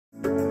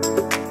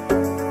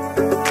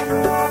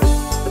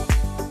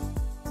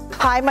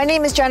Hi, my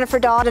name is Jennifer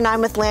Dodd and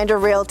I'm with Lander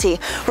Realty.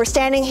 We're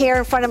standing here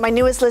in front of my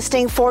newest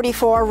listing,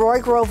 44 Roy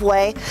Grove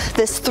Way.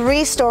 This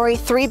 3-story,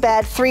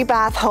 3-bed,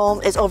 3-bath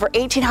home is over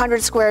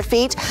 1,800 square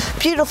feet,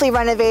 beautifully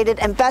renovated,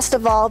 and best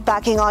of all,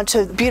 backing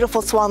onto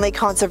beautiful Swan Lake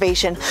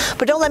Conservation.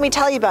 But don't let me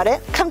tell you about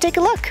it. Come take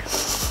a look.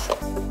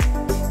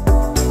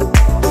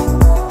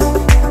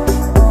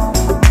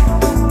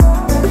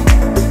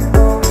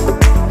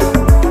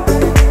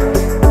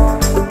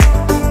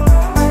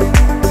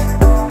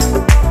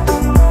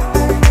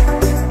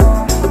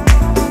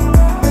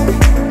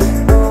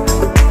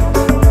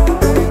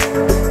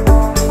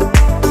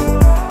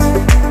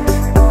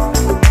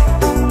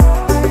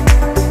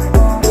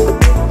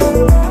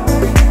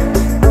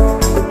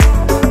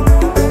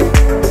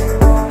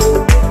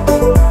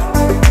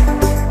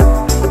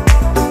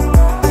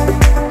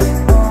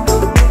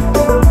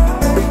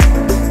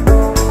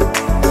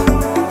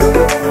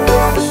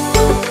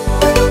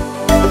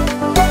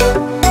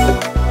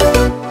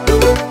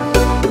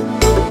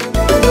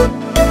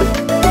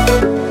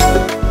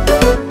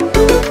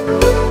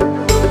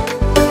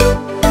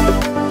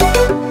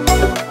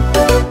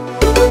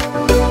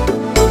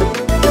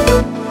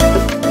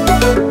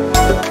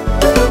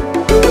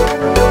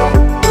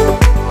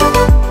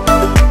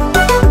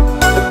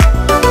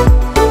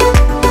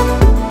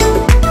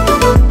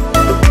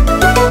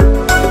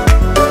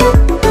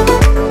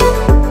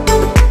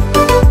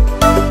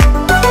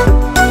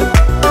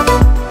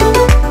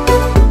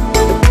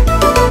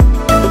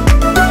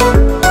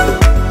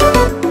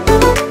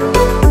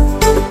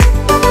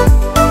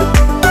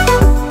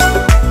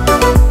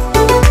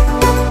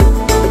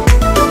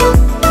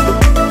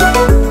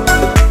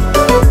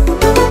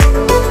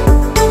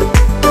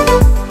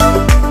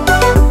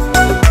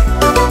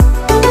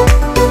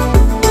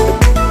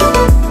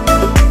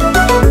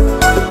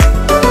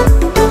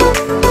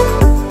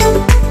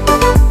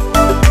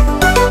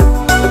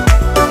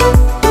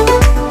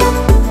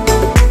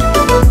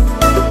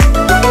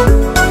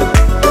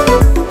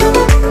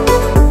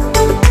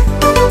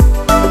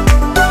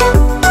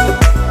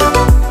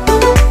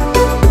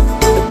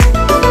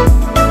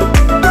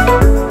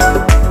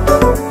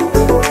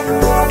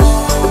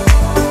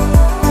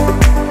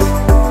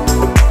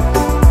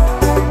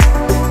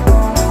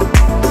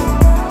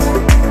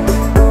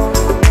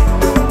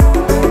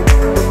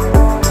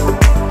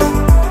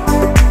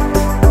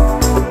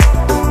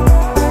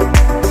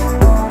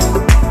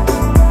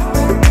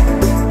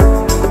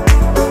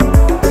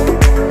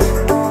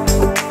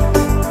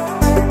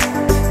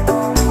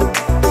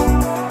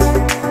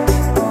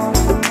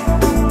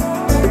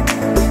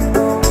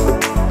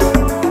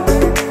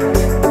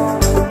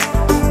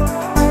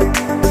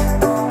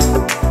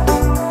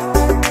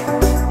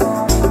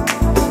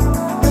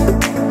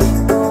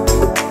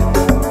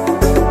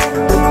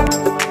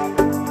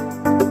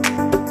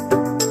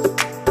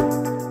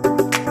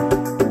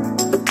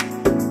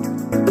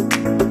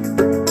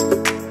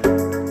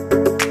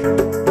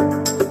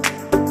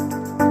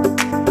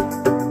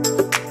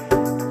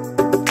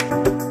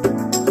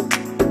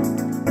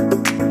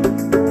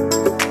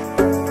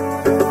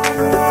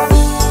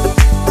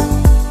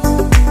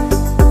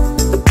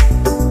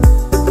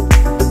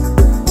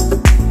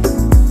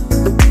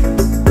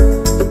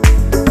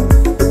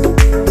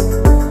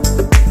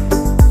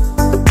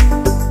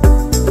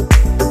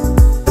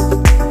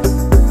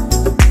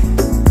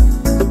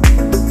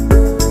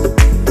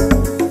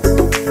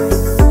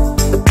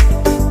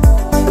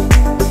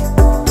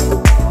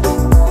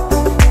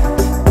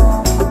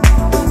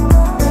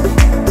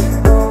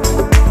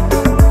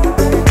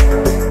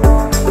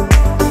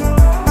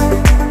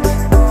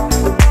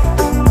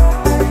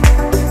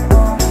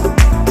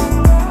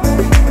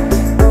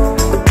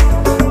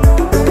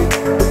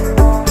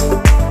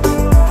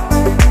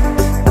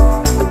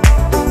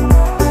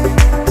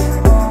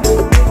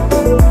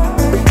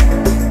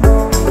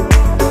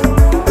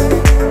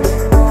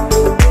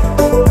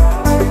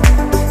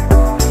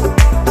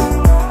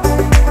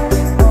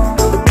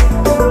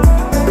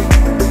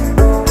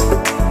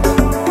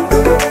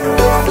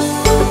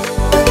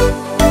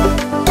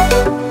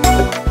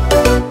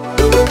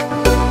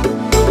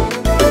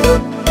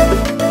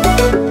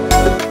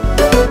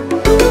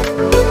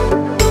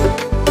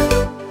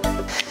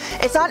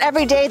 It's not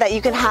every day that you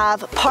can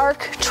have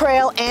park,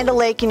 trail, and a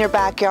lake in your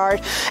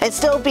backyard and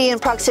still be in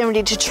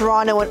proximity to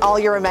Toronto and all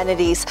your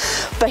amenities.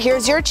 But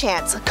here's your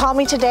chance. Call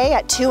me today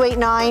at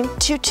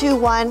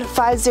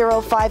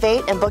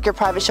 289-221-5058 and book your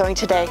private showing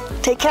today.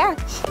 Take care.